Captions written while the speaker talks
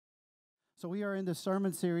So we are in this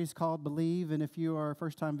sermon series called Believe, and if you are a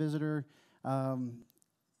first-time visitor, I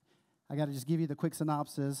got to just give you the quick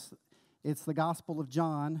synopsis. It's the Gospel of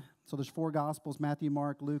John. So there's 4 Gospels: Matthew,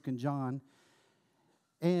 Mark, Luke, and John.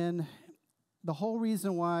 And the whole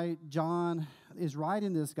reason why John is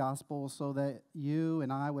writing this Gospel is so that you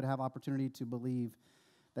and I would have opportunity to believe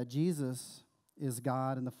that Jesus is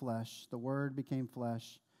God in the flesh. The Word became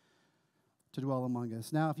flesh to dwell among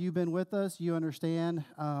us. Now, if you've been with us, you understand.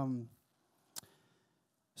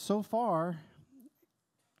 So far,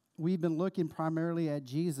 we've been looking primarily at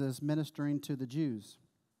Jesus ministering to the Jews.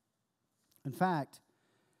 In fact,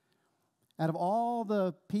 out of all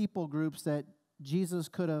the people groups that Jesus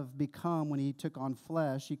could have become when he took on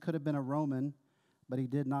flesh, he could have been a Roman, but he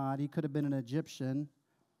did not. He could have been an Egyptian,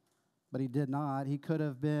 but he did not. He could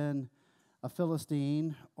have been a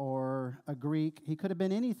Philistine or a Greek. He could have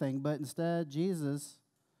been anything, but instead Jesus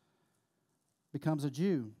becomes a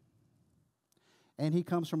Jew. And he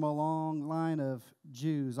comes from a long line of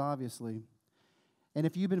Jews, obviously. And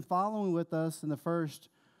if you've been following with us in the first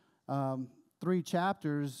 3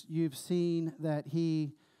 chapters, you've seen that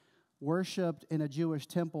he worshiped in a Jewish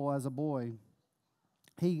temple as a boy.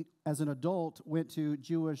 He, as an adult, went to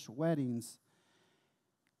Jewish weddings.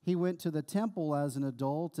 He went to the temple as an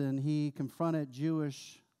adult, and he confronted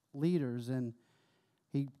Jewish leaders, and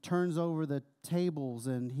he turns over the tables,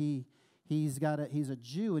 and he's a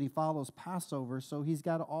Jew, and he follows Passover, so he's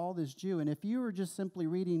got all this Jew. And if you were just simply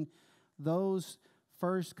reading those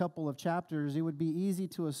first couple of chapters, it would be easy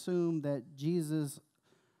to assume that Jesus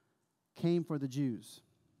came for the Jews.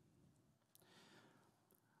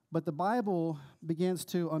 But the Bible begins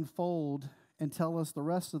to unfold and tell us the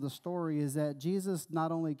rest of the story is that Jesus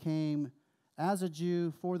not only came as a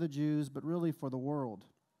Jew for the Jews, but really for the world.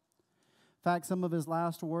 In fact, some of his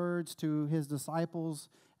last words to his disciples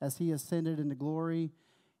as he ascended into glory,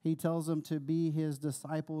 he tells them to be his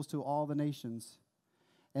disciples to all the nations.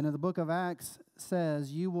 And in the book of Acts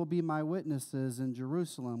says, you will be my witnesses in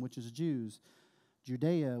Jerusalem, which is Jews,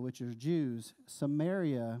 Judea, which are Jews,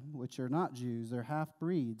 Samaria, which are not Jews, they're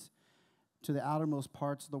half-breeds, to the outermost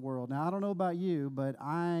parts of the world. Now, I don't know about you, but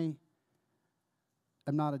I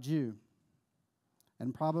am not a Jew.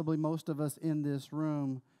 And probably most of us in this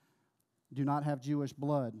room do not have Jewish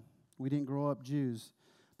blood. We didn't grow up Jews.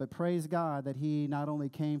 But praise God that he not only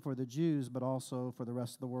came for the Jews, but also for the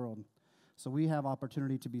rest of the world. So we have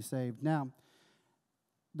opportunity to be saved. Now,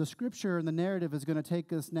 the scripture and the narrative is going to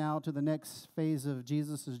take us now to the next phase of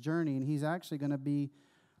Jesus' journey, and he's actually going to be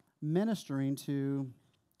ministering to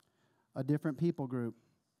a different people group.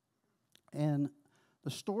 And the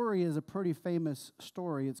story is a pretty famous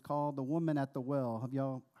story. It's called The Woman at the Well. Have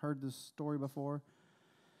y'all heard this story before?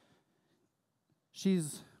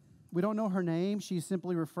 We don't know her name. She's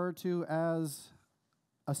simply referred to as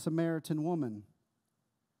a Samaritan woman.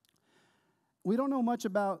 We don't know much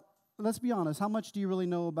about, let's be honest, how much do you really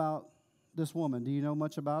know about this woman? Do you know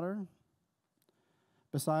much about her?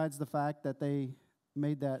 Besides the fact that they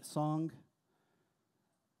made that song,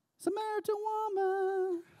 Samaritan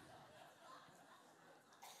Woman.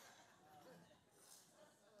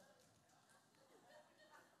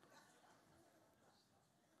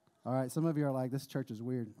 All right, some of you are like, this church is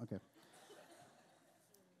weird. Okay.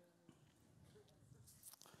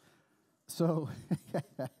 So,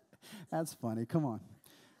 that's funny. Come on.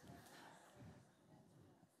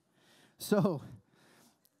 So,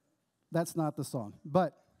 that's not the song.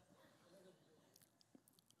 But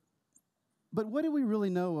what do we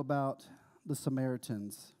really know about the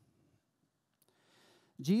Samaritans?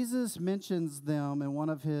 Jesus mentions them in one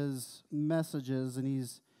of his messages, and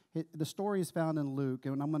the story is found in Luke,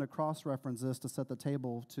 and I'm going to cross-reference this to set the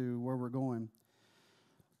table to where we're going.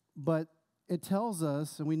 But it tells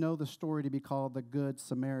us, and we know the story to be called the Good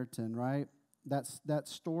Samaritan, right? That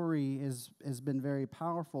story has been very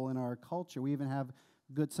powerful in our culture. We even have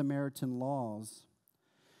Good Samaritan laws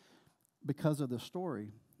because of the story.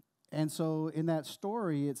 And so in that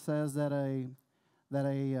story, it says that an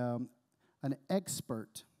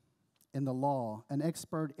expert in the law, an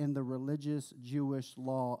expert in the religious Jewish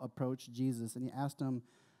law approached Jesus, and he asked him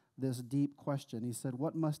this deep question. He said,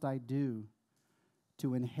 "What must I do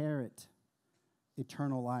to inherit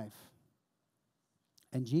eternal life?"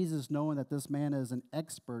 And Jesus, knowing that this man is an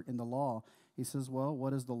expert in the law, he says, "Well, what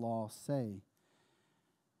does the law say?"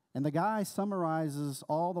 And the guy summarizes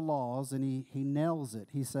all the laws, and he nails it.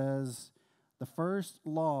 He says, the first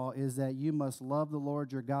law is that you must love the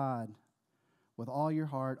Lord your God with all your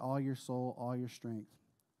heart, all your soul, all your strength.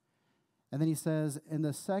 And then he says, and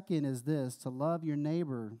the second is this, to love your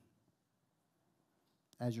neighbor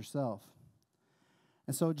as yourself.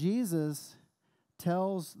 And so Jesus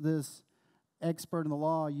tells this expert in the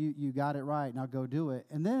law, you got it right, now go do it.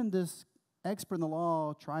 And then this expert in the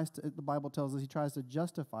law the Bible tells us, he tries to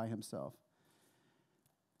justify himself.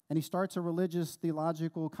 And he starts a religious,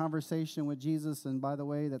 theological conversation with Jesus, and by the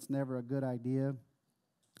way, that's never a good idea.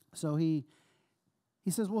 So he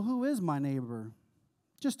says, well, who is my neighbor?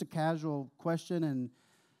 Just a casual question, and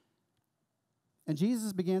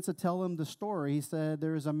Jesus begins to tell him the story. He said,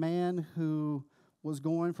 there's a man who was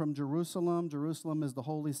going from Jerusalem. Jerusalem is the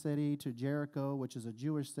holy city, to Jericho, which is a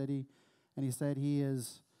Jewish city. And he said he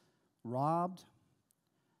is robbed,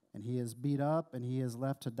 and he is beat up, and he is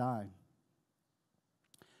left to die.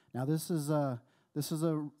 Now, this is a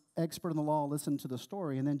expert in the law. Listen to the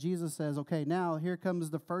story. And then Jesus says, okay, now here comes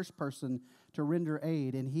the first person to render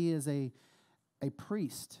aid, and he is a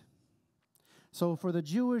priest. So for the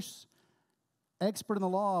Jewish expert in the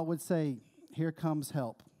law would say, here comes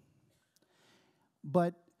help.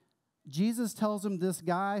 But Jesus tells him this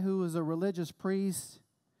guy who is a religious priest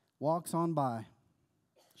walks on by,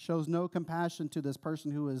 shows no compassion to this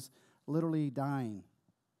person who is literally dying.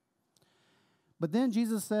 But then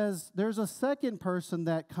Jesus says there's a second person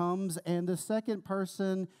that comes, and the second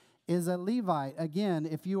person is a Levite. Again,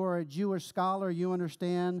 if you are a Jewish scholar, you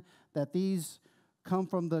understand that these come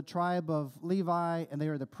from the tribe of Levi, and they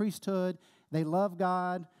are the priesthood. They love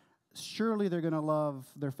God. Surely they're going to love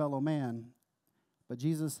their fellow man. But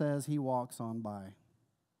Jesus says he walks on by.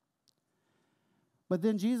 But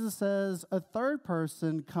then Jesus says a third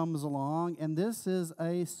person comes along, and this is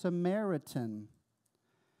a Samaritan.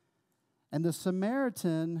 And the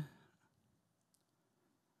Samaritan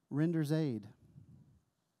renders aid.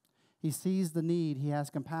 He sees the need. He has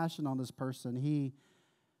compassion on this person. He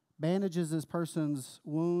bandages this person's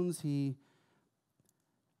wounds. He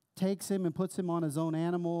takes him and puts him on his own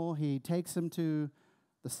animal. He takes him to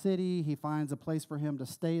the city. He finds a place for him to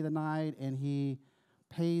stay the night, and he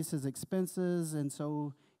pays his expenses, and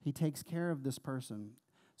so he takes care of this person.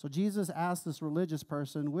 So Jesus asked this religious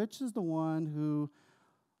person, which is the one who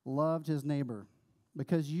loved his neighbor?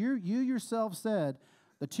 Because you yourself said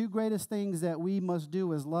the two greatest things that we must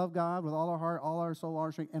do is love God with all our heart, all our soul, all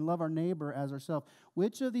our strength, and love our neighbor as ourselves.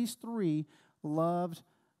 Which of these three loved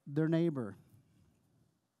their neighbor?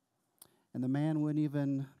 And the man wouldn't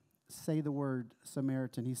even say the word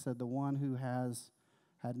Samaritan. He said the one who has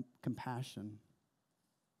had compassion.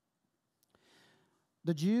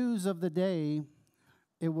 The Jews of the day,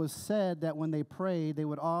 it was said that when they prayed, they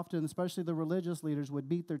would often, especially the religious leaders, would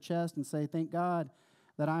beat their chest and say, thank God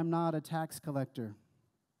that I'm not a tax collector.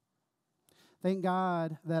 Thank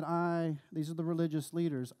God that these are the religious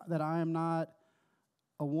leaders, that I am not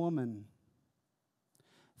a woman.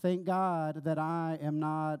 Thank God that I am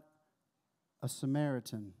not a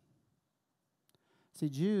Samaritan. See,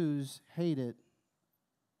 Jews hated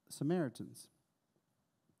Samaritans.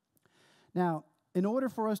 Now, in order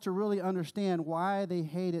for us to really understand why they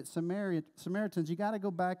hated Samaritans, you got to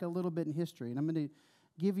go back a little bit in history. And I'm going to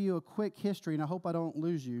give you a quick history, and I hope I don't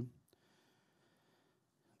lose you.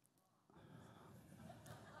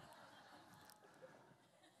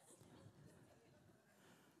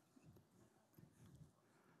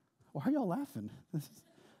 Why are y'all laughing?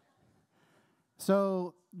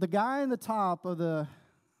 So the guy in the top of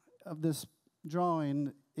this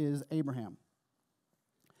drawing is Abraham.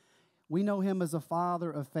 We know him as a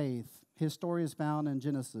father of faith. His story is found in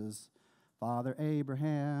Genesis. Father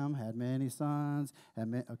Abraham had many sons.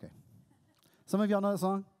 Okay. Some of y'all know that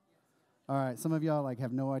song? All right. Some of y'all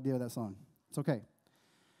have no idea that song. It's okay.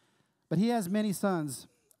 But he has many sons.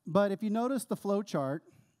 But if you notice the flow chart,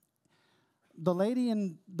 the lady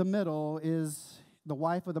in the middle is the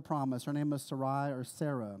wife of the promise. Her name is Sarai or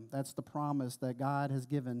Sarah. That's the promise that God has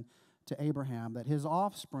given to Abraham, that his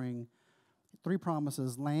offspring, 3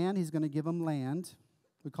 promises. Land, he's going to give him land.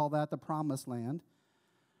 We call that the promised land.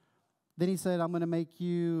 Then he said, I'm going to make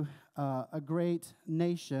you a great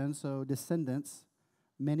nation, so descendants,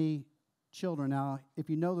 many children. Now, if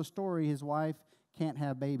you know the story, his wife can't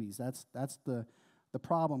have babies. That's the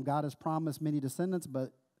problem. God has promised many descendants,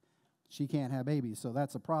 but she can't have babies, so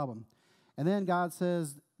that's a problem. And then God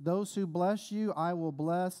says, those who bless you, I will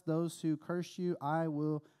bless. Those who curse you, I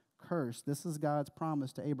will curse. This is God's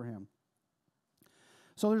promise to Abraham.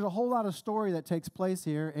 So there's a whole lot of story that takes place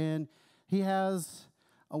here, and he has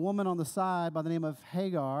a woman on the side by the name of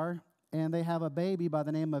Hagar, and they have a baby by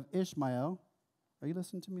the name of Ishmael. Are you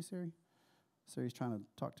listening to me, Siri? Siri's trying to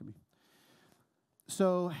talk to me.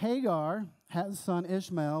 So Hagar has a son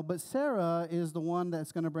Ishmael, but Sarah is the one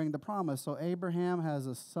that's going to bring the promise. So Abraham has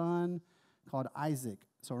a son called Isaac.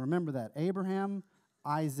 So remember that. Abraham,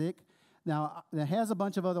 Isaac. Now, he has a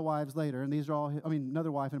bunch of other wives later, and these are all,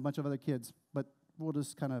 another wife and a bunch of other kids, but we'll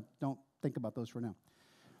just kind of don't think about those for now.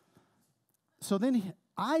 So then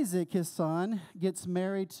Isaac, his son, gets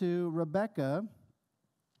married to Rebekah,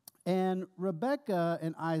 and Rebekah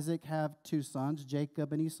and Isaac have two sons,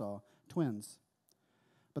 Jacob and Esau, twins.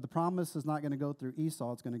 But the promise is not going to go through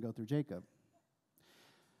Esau, it's going to go through Jacob.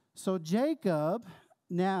 So Jacob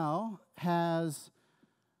now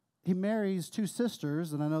he marries two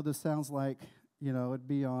sisters, and I know this sounds like, it'd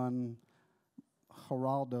be on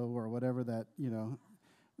Geraldo or whatever that,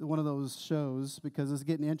 one of those shows, because it's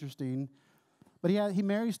getting interesting. But he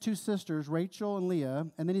marries two sisters, Rachel and Leah,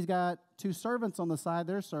 and then he's got two servants on the side,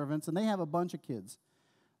 they're servants, and they have a bunch of kids.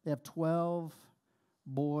 They have 12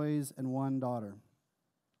 boys and one daughter.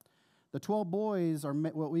 The 12 boys are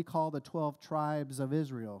what we call the 12 tribes of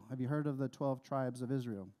Israel. Have you heard of the 12 tribes of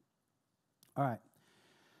Israel? All right.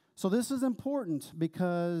 So this is important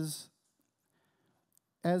because,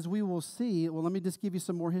 as we will see, let me just give you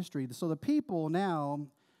some more history. So the people now,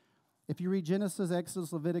 if you read Genesis,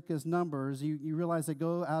 Exodus, Leviticus, Numbers, you realize they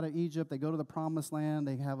go out of Egypt, they go to the Promised Land,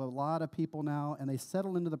 they have a lot of people now, and they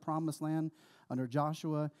settle into the Promised Land under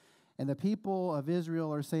Joshua, and the people of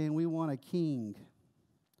Israel are saying, we want a king,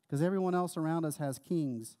 because everyone else around us has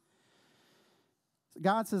kings.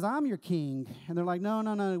 God says, I'm your king, and they're like,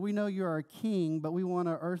 no, we know you're our king, but we want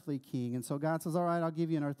an earthly king, and so God says, all right, I'll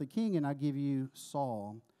give you an earthly king, and I'll give you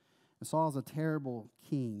Saul, and Saul's a terrible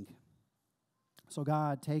king. So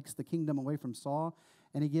God takes the kingdom away from Saul,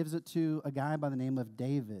 and he gives it to a guy by the name of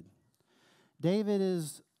David. David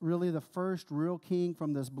is really the first real king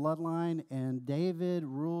from this bloodline, and David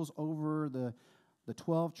rules over the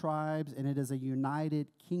 12 tribes, and it is a united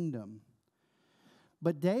kingdom.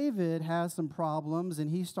 But David has some problems, and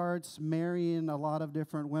he starts marrying a lot of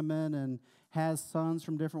different women and has sons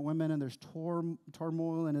from different women, and there's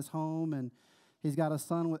turmoil in his home, and he's got a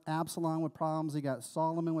son with Absalom with problems. He got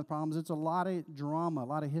Solomon with problems. It's a lot of drama, a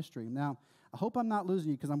lot of history. Now, I hope I'm not losing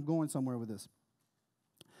you because I'm going somewhere with this.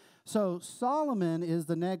 So Solomon is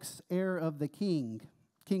the next heir of the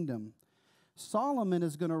kingdom. Solomon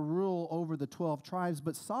is going to rule over the 12 tribes,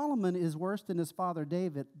 but Solomon is worse than his father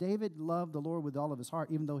David. David loved the Lord with all of his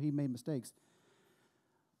heart, even though he made mistakes.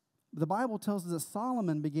 The Bible tells us that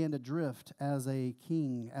Solomon began to drift as a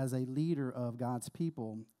king, as a leader of God's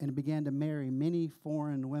people, and began to marry many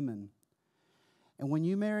foreign women. And when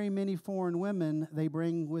you marry many foreign women, they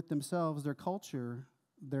bring with themselves their culture,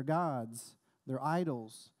 their gods, their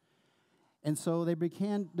idols. And so there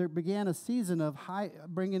began a season of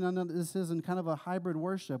bringing on, this isn't kind of a hybrid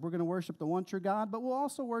worship. We're going to worship the one true God, but we'll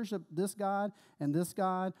also worship this God on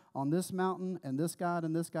this mountain, and this God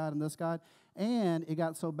and this God and this God. And it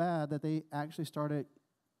got so bad that they actually started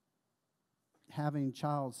having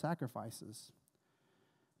child sacrifices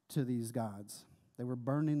to these gods. They were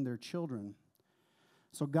burning their children.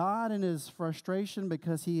 So God, in his frustration,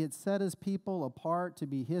 because he had set his people apart to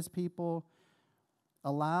be his people,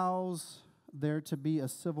 allows there to be a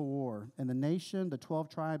civil war. And the nation, the 12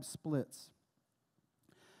 tribes, splits.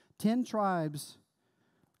 10 tribes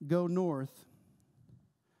go north,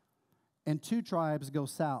 and 2 tribes go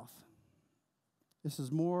south. This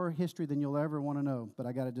is more history than you'll ever want to know, but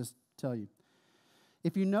I got to just tell you.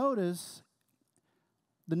 If you notice,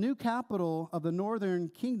 the new capital of the northern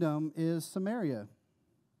kingdom is Samaria.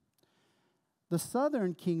 The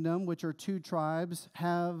southern kingdom, which are 2 tribes,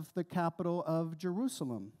 have the capital of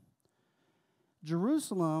Jerusalem.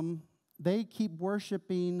 Jerusalem, they keep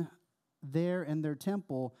worshiping there in their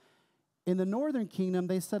temple. In the northern kingdom,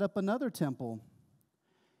 they set up another temple,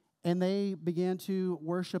 and they began to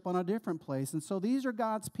worship on a different place. And so these are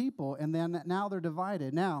God's people, and then now they're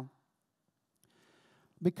divided. Now,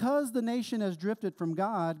 because the nation has drifted from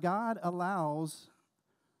God, God allows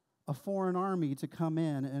a foreign army to come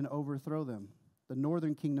in and overthrow them. The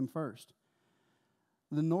northern kingdom first.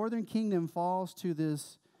 The northern kingdom falls to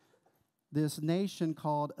this nation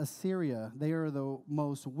called Assyria. They are the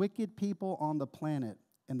most wicked people on the planet,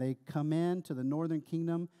 and they come in to the northern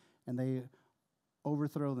kingdom and they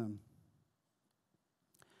overthrow them.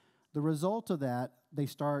 The result of that,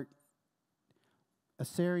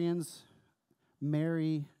 Assyrians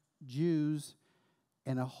marry Jews,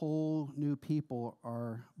 and a whole new people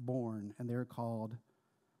are born, and they're called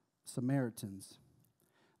Samaritans.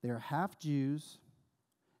 They are half Jews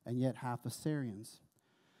and yet half Assyrians.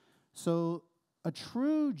 So a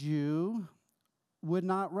true Jew would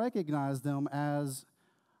not recognize them as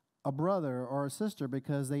a brother or a sister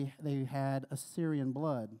because they had Assyrian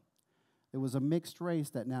blood. It was a mixed race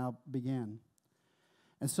that now began.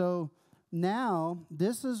 And so now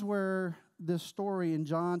this is where this story in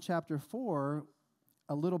John chapter 4,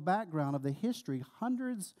 a little background of the history,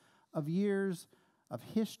 hundreds of years of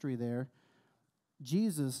history there.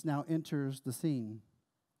 Jesus now enters the scene.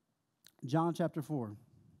 John chapter 4.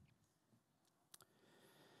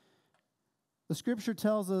 The scripture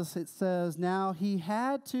tells us, it says, now he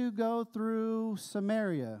had to go through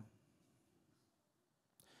Samaria.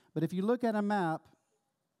 But if you look at a map,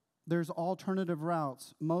 there's alternative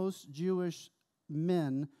routes. Most Jewish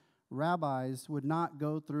men, rabbis, would not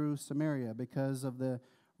go through Samaria because of the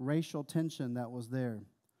racial tension that was there.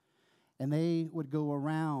 And they would go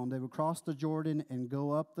around. They would cross the Jordan and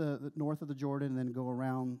go up the north of the Jordan and then go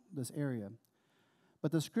around this area.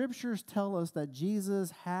 But the scriptures tell us that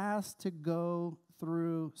Jesus has to go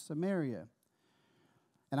through Samaria.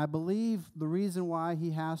 And I believe the reason why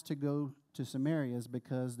he has to go to Samaria is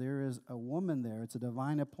because there is a woman there. It's a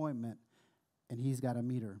divine appointment, and he's got to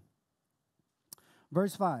meet her.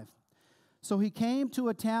 Verse 5. So he came to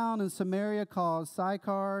a town in Samaria called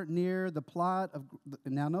Sychar near the plot of...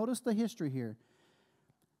 Now notice the history here.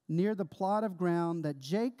 Near the plot of ground that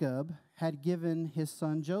Jacob had given his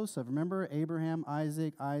son Joseph. Remember, Abraham,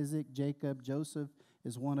 Isaac, Jacob. Joseph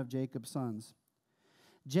is one of Jacob's sons.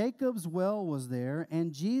 Jacob's well was there,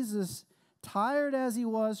 and Jesus, tired as he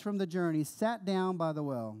was from the journey, sat down by the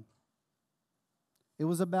well. It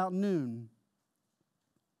was about noon.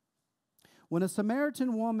 When a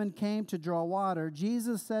Samaritan woman came to draw water,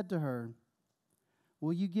 Jesus said to her,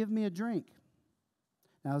 "Will you give me a drink?"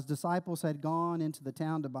 Now his disciples had gone into the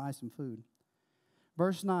town to buy some food.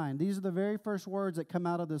 Verse 9, these are the very first words that come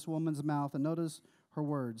out of this woman's mouth, and notice her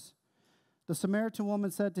words. The Samaritan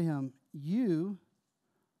woman said to him, "You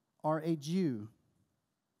are a Jew,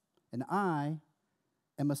 and I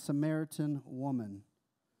am a Samaritan woman.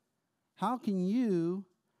 How can you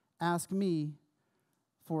ask me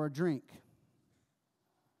for a drink?"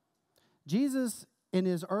 Jesus, in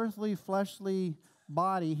his earthly, fleshly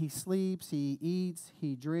body, he sleeps, he eats,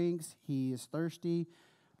 he drinks, he is thirsty.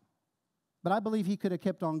 But I believe he could have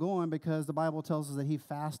kept on going because the Bible tells us that he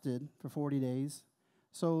fasted for 40 days.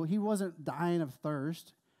 So he wasn't dying of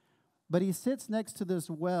thirst. But he sits next to this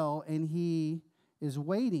well and he is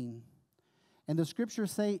waiting. And the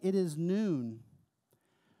scriptures say it is noon.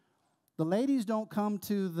 The ladies don't come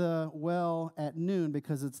to the well at noon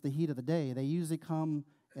because it's the heat of the day. They usually come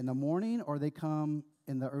in the morning or they come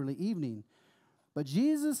in the early evening. But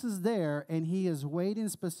Jesus is there and he is waiting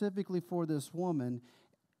specifically for this woman,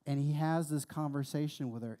 and he has this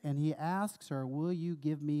conversation with her. And he asks her, "Will you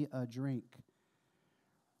give me a drink?"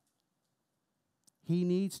 He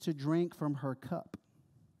needs to drink from her cup.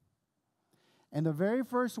 And the very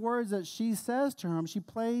first words that she says to him, she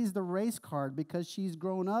plays the race card because she's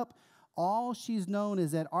grown up. All she's known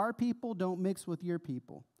is that our people don't mix with your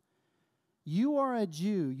people. You are a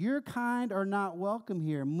Jew. Your kind are not welcome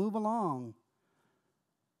here. Move along.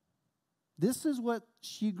 This is what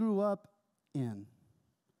she grew up in.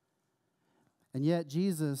 And yet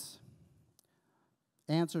Jesus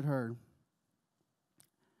answered her,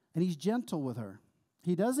 and he's gentle with her.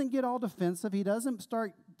 He doesn't get all defensive. He doesn't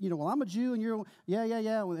start, well, I'm a Jew and you're,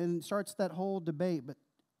 yeah, and starts that whole debate. But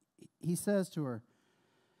he says to her,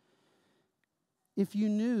 "If you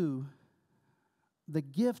knew the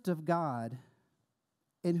gift of God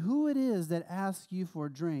and who it is that asks you for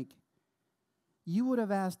a drink, you would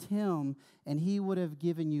have asked him and he would have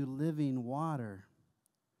given you living water."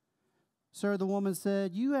 "Sir," the woman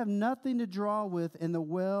said, "you have nothing to draw with and the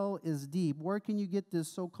well is deep. Where can you get this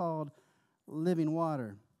so-called living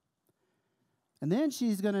water?" And then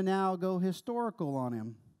she's going to now go historical on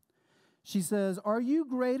him. She says, "Are you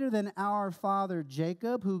greater than our father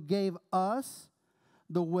Jacob, who gave us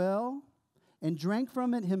the well and drank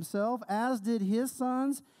from it himself, as did his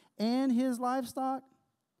sons and his livestock?"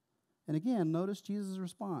 And again, notice Jesus'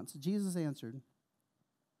 response. Jesus answered,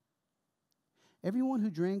 "Everyone who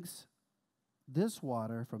drinks this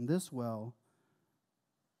water from this well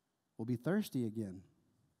will be thirsty again.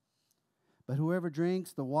 But whoever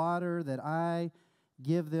drinks the water that I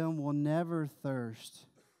give them will never thirst.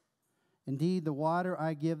 Indeed, the water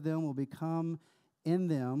I give them will become in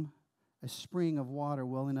them a spring of water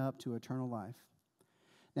welling up to eternal life."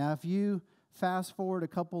 Now, if you fast forward a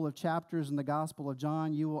couple of chapters in the Gospel of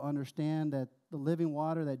John, you will understand that the living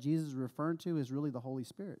water that Jesus is referring to is really the Holy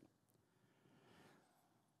Spirit.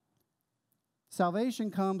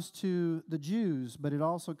 Salvation comes to the Jews, but it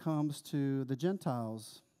also comes to the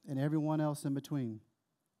Gentiles and everyone else in between.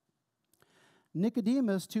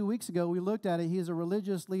 Nicodemus, 2 weeks ago, we looked at it. He's a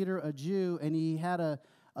religious leader, a Jew, and he had a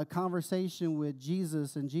conversation with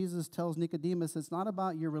Jesus, and Jesus tells Nicodemus, it's not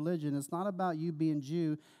about your religion. It's not about you being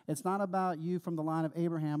Jew. It's not about you from the line of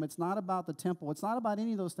Abraham. It's not about the temple. It's not about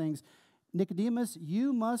any of those things. Nicodemus,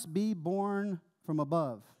 you must be born from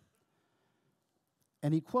above.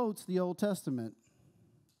 And he quotes the Old Testament.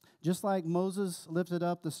 Just like Moses lifted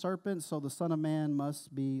up the serpent, so the Son of Man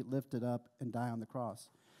must be lifted up and die on the cross.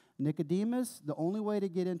 Nicodemus, the only way to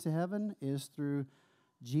get into heaven is through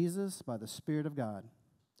Jesus by the Spirit of God.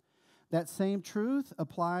 That same truth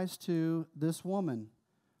applies to this woman.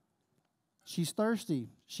 She's thirsty.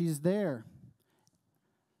 She's there.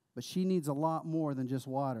 But she needs a lot more than just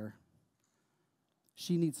water.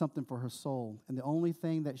 She needs something for her soul. And the only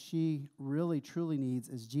thing that she really, truly needs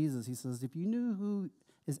is Jesus. He says, if you knew who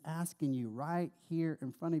is asking you right here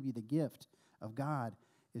in front of you, the gift of God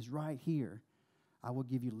is right here, I will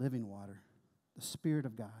give you living water, the Spirit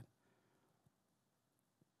of God.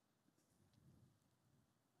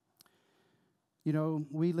 You know,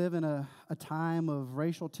 we live in a time of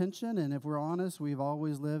racial tension, and if we're honest, we've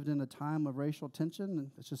always lived in a time of racial tension,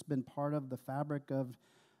 and it's just been part of the fabric of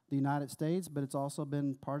the United States, but it's also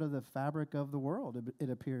been part of the fabric of the world, it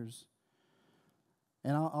appears.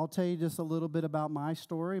 And I'll tell you just a little bit about my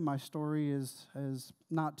story. My story is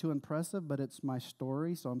not too impressive, but it's my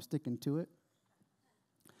story, so I'm sticking to it.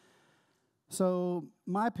 So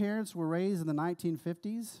my parents were raised in the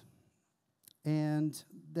 1950s, and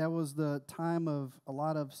that was the time of a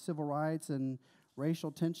lot of civil rights and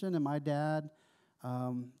racial tension. And my dad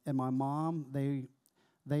and my mom,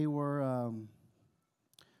 they were,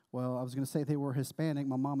 well, I was going to say they were Hispanic.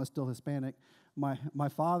 My mom is still Hispanic. My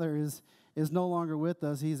father is no longer with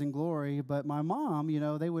us. He's in glory. But my mom, you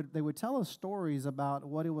know, they would tell us stories about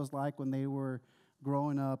what it was like when they were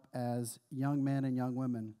growing up as young men and young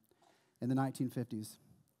women in the 1950s.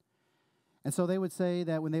 And so they would say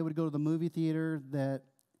that when they would go to the movie theater that,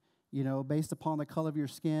 you know, based upon the color of your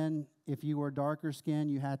skin, if you were darker skin,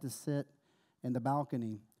 you had to sit in the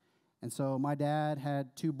balcony. And so my dad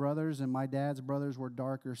had two brothers, and my dad's brothers were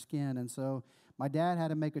darker skin. And so my dad had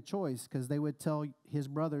to make a choice because they would tell his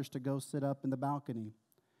brothers to go sit up in the balcony.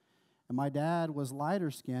 And my dad was lighter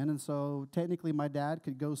skin, and so technically my dad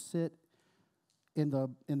could go sit in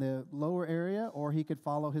the lower area, or he could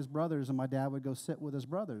follow his brothers, and my dad would go sit with his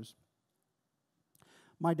brothers.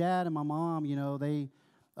 My dad and my mom, you know,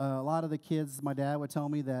 a lot of the kids, my dad would tell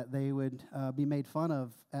me that they would be made fun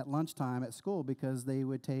of at lunchtime at school because they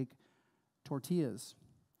would take tortillas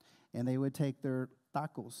and they would take their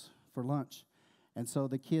tacos for lunch. And so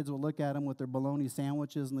the kids would look at them with their bologna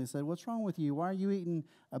sandwiches and they said, "What's wrong with you? Why are you eating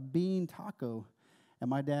a bean taco?" And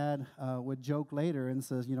my dad would joke later and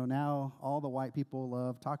says, you know, now all the white people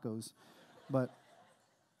love tacos. But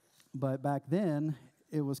back then,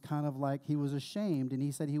 it was kind of like he was ashamed, and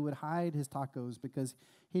he said he would hide his tacos because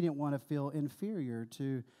he didn't want to feel inferior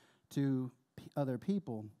to other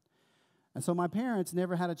people. And so my parents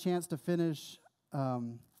never had a chance to finish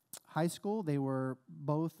high school. They were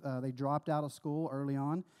both, they dropped out of school early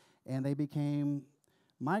on, and they became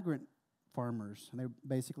migrant farmers. And they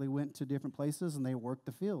basically went to different places, and they worked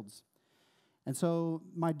the fields. And so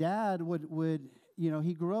my dad would you know,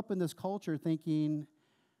 he grew up in this culture thinking,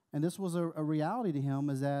 and this was a reality to him,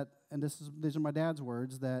 is that, and these are my dad's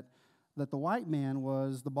words, that the white man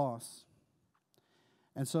was the boss.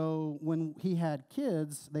 And so when they had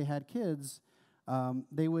kids,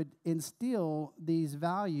 they would instill these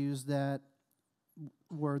values that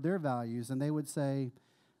were their values, and they would say,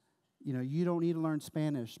 you know, you don't need to learn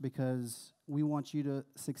Spanish because we want you to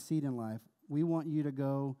succeed in life. We want you to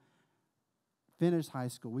go finish high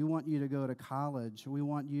school. We want you to go to college. We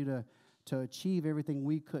want you to achieve everything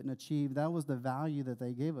we couldn't achieve. That was the value that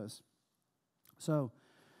they gave us. So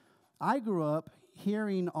I grew up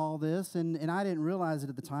hearing all this, and I didn't realize it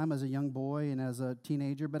at the time as a young boy and as a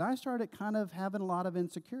teenager, but I started kind of having a lot of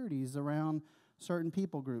insecurities around certain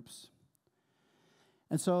people groups.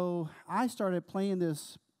 And so I started playing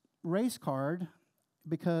this race card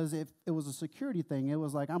because it was a security thing. It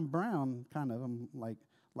was like, I'm brown, kind of. I'm like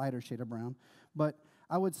lighter shade of brown. But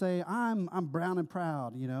I would say, I'm brown and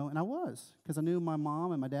proud, you know, and I was, because I knew my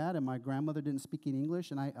mom and my dad and my grandmother didn't speak any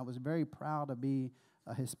English, and I was very proud to be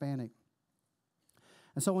a Hispanic.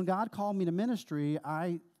 And so when God called me to ministry,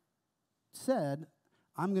 I said,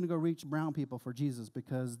 I'm going to go reach brown people for Jesus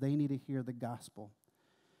because they need to hear the gospel.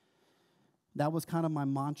 That was kind of my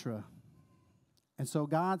mantra. And so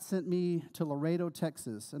God sent me to Laredo,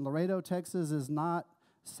 Texas. And Laredo, Texas is not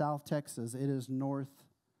South Texas. It is North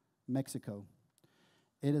Mexico.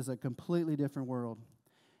 It is a completely different world.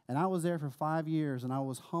 And I was there for 5 years, and I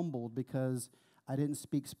was humbled because I didn't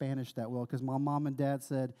speak Spanish that well, because my mom and dad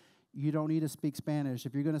said, you don't need to speak Spanish.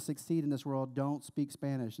 If you're going to succeed in this world, don't speak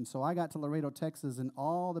Spanish. And so I got to Laredo, Texas, and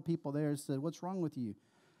all the people there said, what's wrong with you?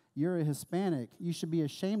 You're a Hispanic. You should be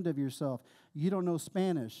ashamed of yourself. You don't know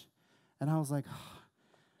Spanish. And I was like,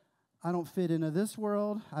 I don't fit into this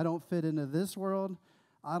world. I don't fit into this world.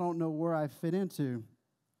 I don't know where I fit into.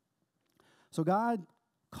 So God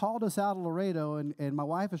called us out of Laredo, and my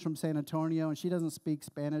wife is from San Antonio, and she doesn't speak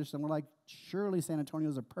Spanish. And we're like, surely San Antonio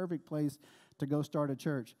is a perfect place to go start a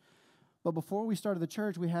church. But before we started the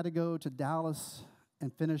church, we had to go to Dallas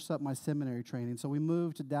and finish up my seminary training. So we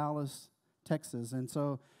moved to Dallas, Texas. And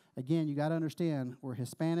so, again, you got to understand, we're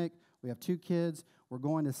Hispanic. We have 2 kids. We're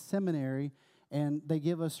going to seminary, and they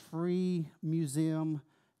give us free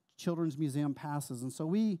children's museum passes. And so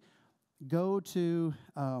we go to,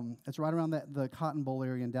 it's right around the Cotton Bowl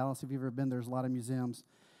area in Dallas. If you've ever been, there's a lot of museums.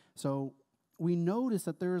 So we noticed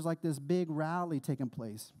that there's like this big rally taking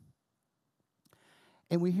place.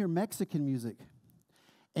 And we hear Mexican music.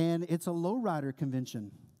 And it's a lowrider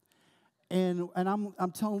convention. And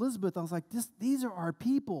I'm telling Elizabeth, I was like, these are our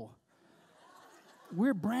people.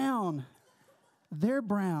 We're brown. They're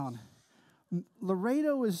brown.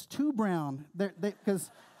 Laredo is too brown.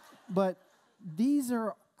 But these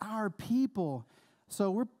are our people.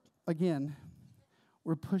 So we're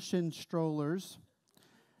pushing strollers.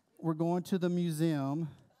 We're going to the museum,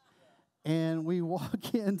 and we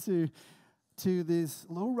walk into this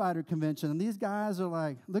lowrider convention, and these guys are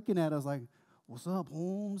like looking at us like, "What's up,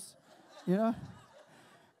 Holmes?" You know.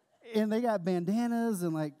 And they got bandanas,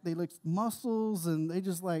 and like they look muscles, and they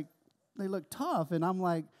look tough. And I'm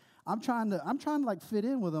trying to like fit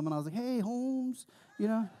in with them, and I was like, "Hey, Holmes, you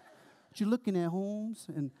know, what you looking at, Holmes?"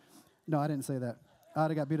 And no, I didn't say that.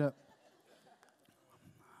 I'd have got beat up.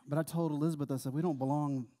 But I told Elizabeth, I said, we don't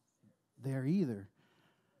belong there either.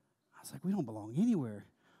 I was like, we don't belong anywhere.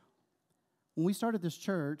 When we started this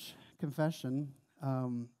church, Confession,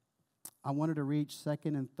 I wanted to reach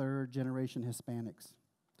 2nd and 3rd generation Hispanics.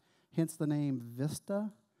 Hence the name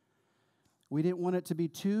Vista. We didn't want it to be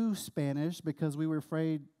too Spanish because we were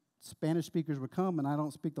afraid Spanish speakers would come, and I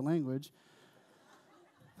don't speak the language.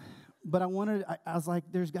 But I was like,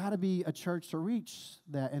 there's got to be a church to reach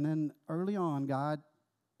that. And then early on, God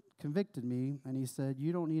convicted me, and he said,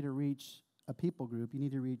 you don't need to reach a people group. You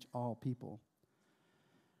need to reach all people.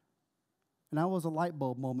 And that was a light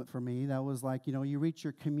bulb moment for me. That was like, you reach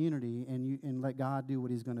your community and let God do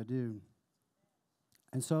what he's going to do.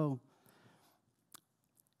 And so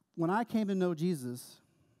when I came to know Jesus,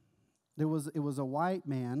 it was a white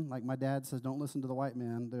man. Like my dad says, don't listen to the white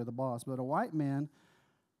man. They're the boss. But a white man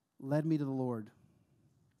led me to the Lord.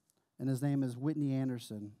 And his name is Whitney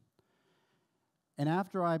Anderson. And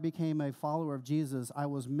after I became a follower of Jesus, I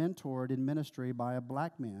was mentored in ministry by a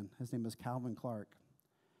black man. His name is Calvin Clark.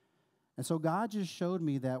 And so God just showed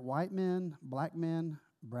me that white men, black men,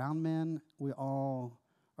 brown men, we all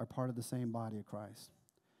are part of the same body of Christ.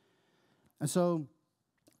 And so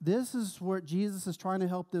this is where Jesus is trying to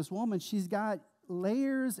help this woman. She's got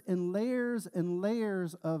layers and layers and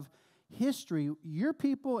layers of history. Your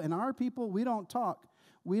people and our people, we don't talk.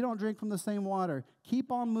 We don't drink from the same water.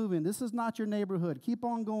 Keep on moving. This is not your neighborhood. Keep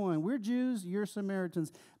on going. We're Jews, you're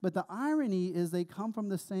Samaritans. But the irony is they come from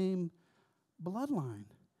the same bloodline.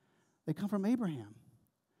 They come from Abraham.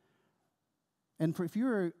 And if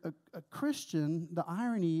you're a Christian, the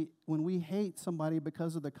irony when we hate somebody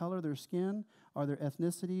because of the color of their skin or their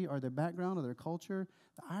ethnicity or their background or their culture,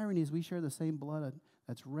 the irony is we share the same blood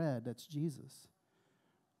that's red, that's Jesus.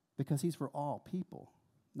 Because he's for all people,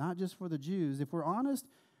 not just for the Jews. If we're honest,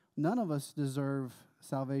 none of us deserve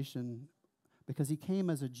salvation because he came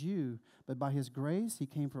as a Jew, but by his grace, he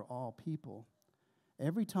came for all people.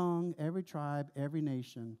 Every tongue, every tribe, every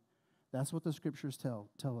nation. That's what the scriptures tell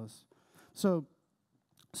us. So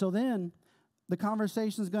then the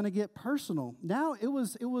conversation is going to get personal. Now it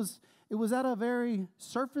was at a very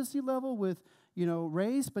surfacey level with,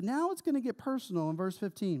 race, but now it's going to get personal in verse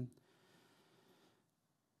 15.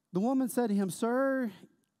 The woman said to him, "Sir,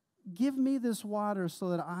 give me this water so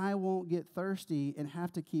that I won't get thirsty and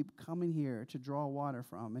have to keep coming here to draw water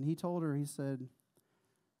from." And he told her, he said,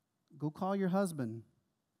 "Go call your husband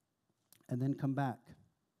and then come back."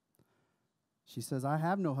 She says, "I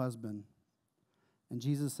have no husband." And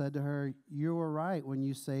Jesus said to her, "You are right when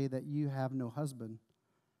you say that you have no husband.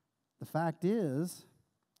 The fact is,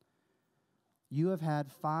 you have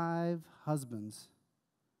had 5 husbands,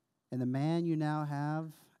 and the man you now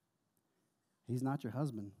have, he's not your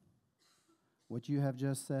husband. What you have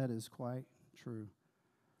just said is quite true."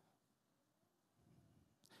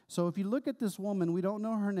 So if you look at this woman, we don't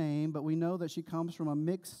know her name, but we know that she comes from a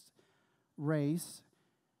mixed race.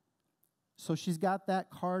 So she's got that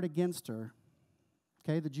card against her.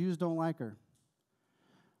 Okay, the Jews don't like her.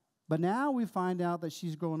 But now we find out that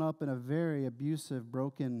she's grown up in a very abusive,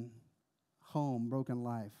 broken home, broken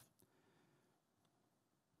life.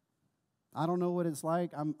 I don't know what it's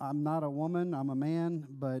like. I'm not a woman, I'm a man,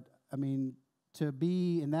 but to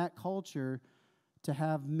be in that culture, to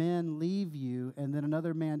have men leave you and then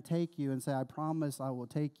another man take you and say, I promise I will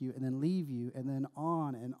take you, and then leave you, and then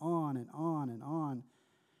on and on and on and on.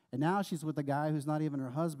 And now she's with a guy who's not even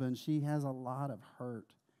her husband. She has a lot of hurt.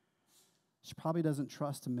 She probably doesn't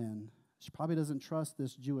trust men. She probably doesn't trust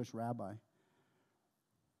this Jewish rabbi.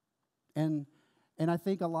 And I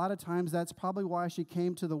think a lot of times that's probably why she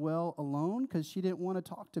came to the well alone, because she didn't want to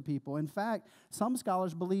talk to people. In fact, some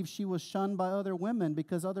scholars believe she was shunned by other women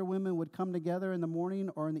because other women would come together in the morning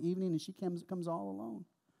or in the evening, and she comes all alone.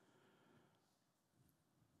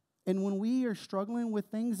 And when we are struggling with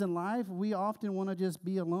things in life, we often want to just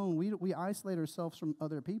be alone. We isolate ourselves from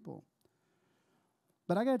other people.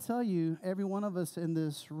 But I got to tell you, every one of us in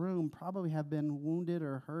this room probably have been wounded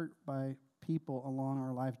or hurt by people along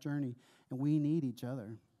our life journey, and we need each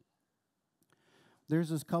other. There's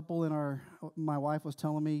this couple my wife was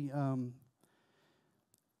telling me,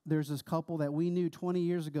 there's this couple that we knew 20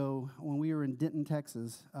 years ago when we were in Denton,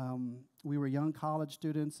 Texas. We were young college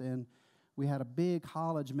students, and we had a big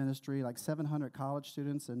college ministry, like 700 college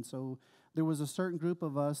students, and so there was a certain group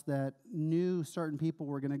of us that knew certain people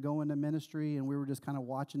were going to go into ministry, and we were just kind of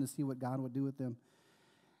watching to see what God would do with them.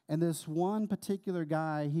 And this one particular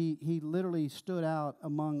guy, he literally stood out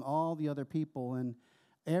among all the other people, and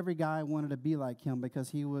every guy wanted to be like him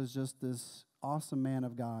because he was just this awesome man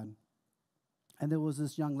of God. And there was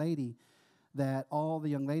this young lady that all the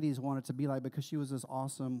young ladies wanted to be like because she was this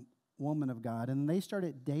awesome woman of God. And they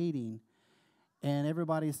started dating, and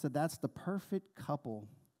everybody said, that's the perfect couple.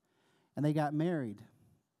 And they got married,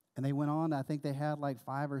 and they went on. I think they had like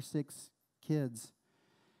 5 or 6 kids.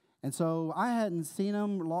 And so I hadn't seen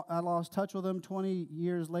them. I lost touch with them 20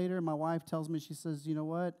 years later. My wife tells me, she says, you know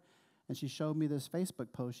what? And she showed me this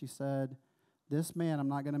Facebook post. She said, this man, I'm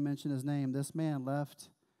not going to mention his name, this man left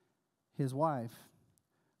his wife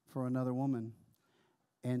for another woman.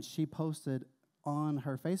 And she posted on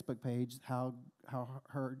her Facebook page how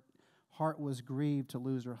her heart was grieved to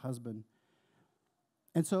lose her husband.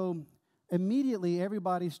 And so immediately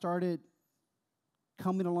everybody started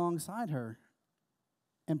coming alongside her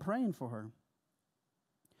and praying for her.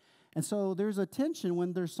 And so there's a tension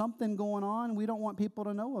when there's something going on. We don't want people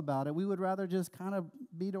to know about it. We would rather just kind of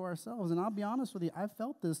be to ourselves. And I'll be honest with you, I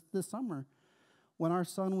felt this summer when our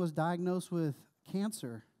son was diagnosed with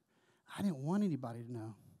cancer. I didn't want anybody to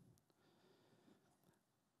know.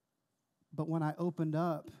 But when I opened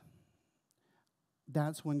up,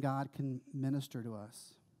 that's when God can minister to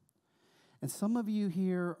us. And some of you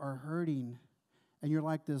here are hurting, and you're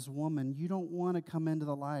like this woman. You don't want to come into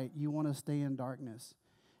the light. You want to stay in darkness.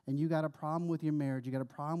 And you got a problem with your marriage. You got a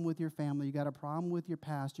problem with your family. You got a problem with your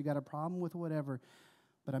past. You got a problem with whatever.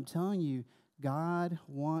 But I'm telling you, God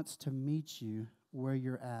wants to meet you where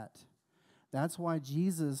you're at. That's why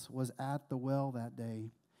Jesus was at the well that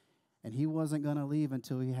day. And he wasn't going to leave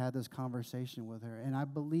until he had this conversation with her. And I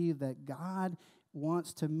believe that God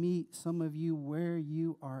wants to meet some of you where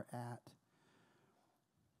you are at.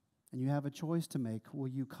 And you have a choice to make. Will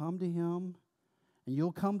you come to him? And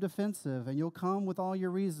you'll come defensive, and you'll come with all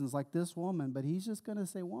your reasons like this woman. But he's just going to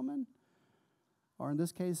say, woman, or in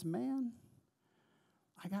this case, man,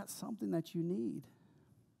 I got something that you need.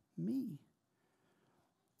 Me.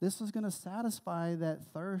 This is going to satisfy that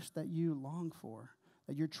thirst that you long for,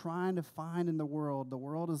 that you're trying to find in the world. The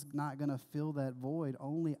world is not going to fill that void.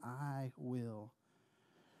 Only I will.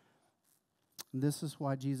 And this is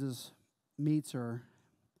why Jesus meets her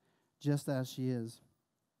just as she is.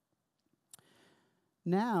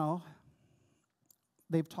 Now,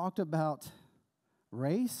 they've talked about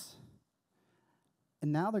race,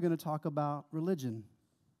 and now they're going to talk about religion.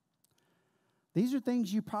 These are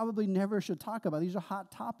things you probably never should talk about. These are hot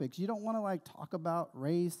topics. You don't want to talk about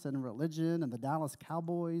race and religion and the Dallas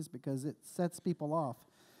Cowboys because it sets people off.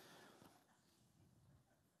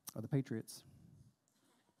 Or the Patriots.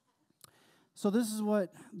 So this is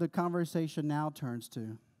what the conversation now turns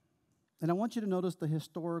to. And I want you to notice the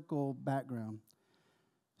historical background.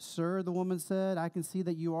 Sir, the woman said, I can see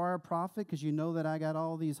that you are a prophet because you know that I got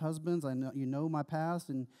all these husbands. I know you know my past.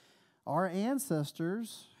 And our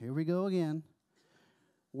ancestors, here we go again,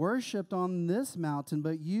 worshipped on this mountain,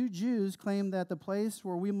 but you Jews claim that the place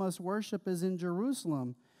where we must worship is in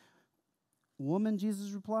Jerusalem. Woman,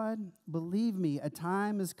 Jesus replied, believe me, a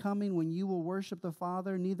time is coming when you will worship the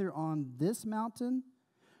Father neither on this mountain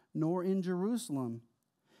nor in Jerusalem.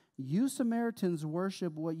 You Samaritans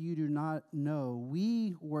worship what you do not know.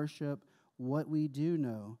 We worship what we do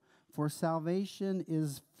know. For salvation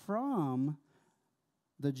is from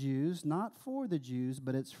the Jews, not for the Jews,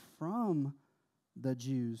 but it's from the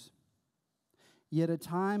Jews. Yet a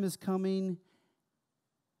time is coming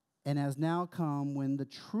and has now come when the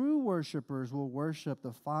true worshipers will worship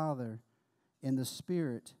the Father in the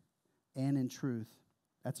Spirit and in truth.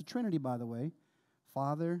 That's a Trinity, by the way.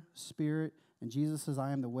 Father, Spirit, and Jesus says,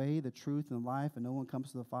 I am the way, the truth, and the life, and no one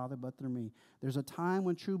comes to the Father but through me. There's a time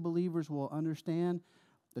when true believers will understand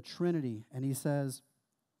the Trinity. And he says,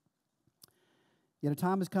 yet a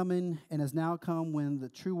time is coming and has now come when the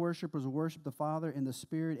true worshipers will worship the Father in the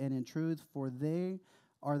Spirit and in truth, for they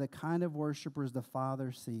are the kind of worshipers the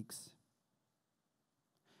Father seeks.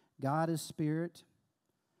 God is Spirit,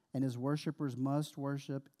 and his worshipers must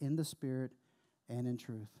worship in the Spirit and in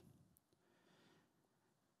truth.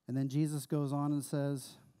 And then Jesus goes on and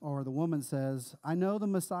says, or the woman says, I know the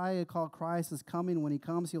Messiah called Christ is coming. When he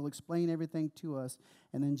comes, he'll explain everything to us.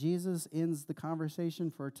 And then Jesus ends the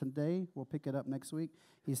conversation for today. We'll pick it up next week.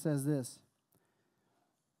 He says this,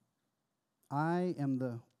 I,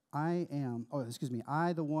 the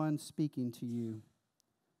one speaking to you,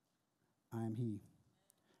 I am he.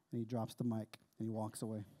 And he drops the mic and he walks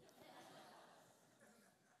away.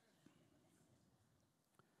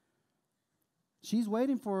 She's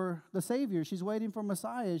waiting for the Savior. She's waiting for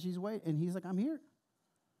Messiah. And he's like, I'm here.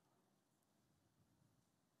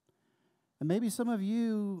 And maybe some of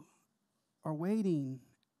you are waiting,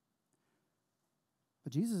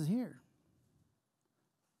 but Jesus is here.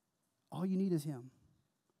 All you need is him.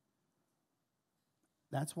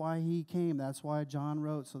 That's why he came. That's why John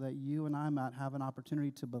wrote, so that you and I might have an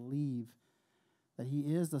opportunity to believe that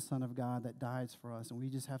he is the Son of God that dies for us. And we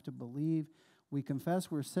just have to believe. We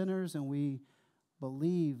confess we're sinners, and we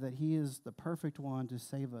believe that he is the perfect one to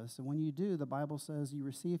save us. And when you do, the Bible says you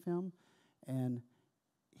receive him, and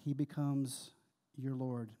he becomes your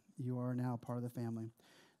Lord. You are now part of the family.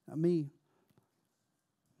 Now,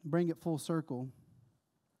 bring it full circle.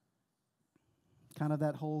 Kind of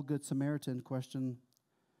that whole Good Samaritan question.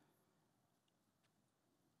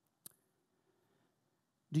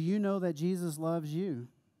 Do you know that Jesus loves you?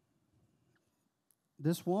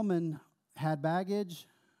 This woman had baggage.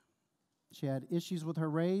 She had issues with her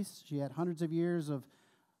race. She had hundreds of years of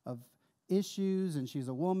issues, and she's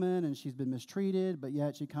a woman, and she's been mistreated, but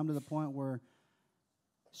yet she come to the point where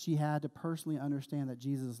she had to personally understand that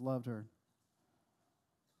Jesus loved her.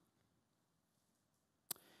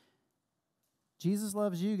 Jesus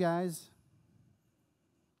loves you guys.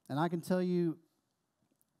 And I can tell you,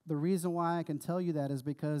 the reason why I can tell you that is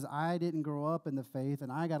because I didn't grow up in the faith, and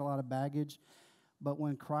I got a lot of baggage. But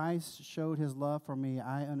when Christ showed his love for me,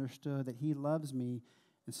 I understood that he loves me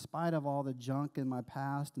in spite of all the junk in my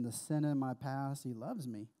past and the sin in my past. He loves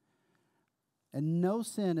me. And no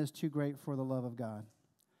sin is too great for the love of God.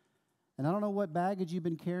 And I don't know what baggage you've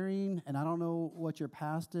been carrying, and I don't know what your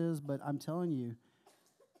past is, but I'm telling you,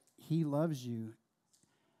 he loves you.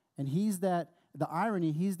 And the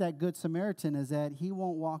irony, he's that good Samaritan, is that he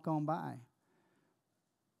won't walk on by.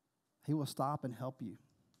 He will stop and help you.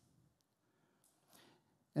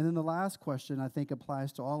 And then the last question I think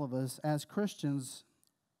applies to all of us. As Christians,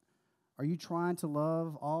 are you trying to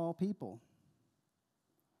love all people?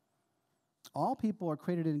 All people are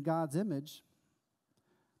created in God's image.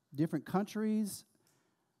 Different countries,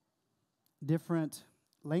 different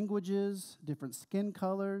languages, different skin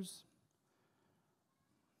colors.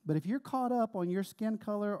 But if you're caught up on your skin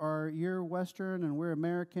color, or you're Western and we're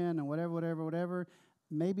American and whatever,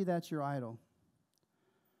 maybe that's your idol.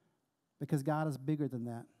 Because God is bigger than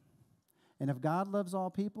that. And if God loves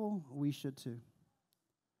all people, we should too.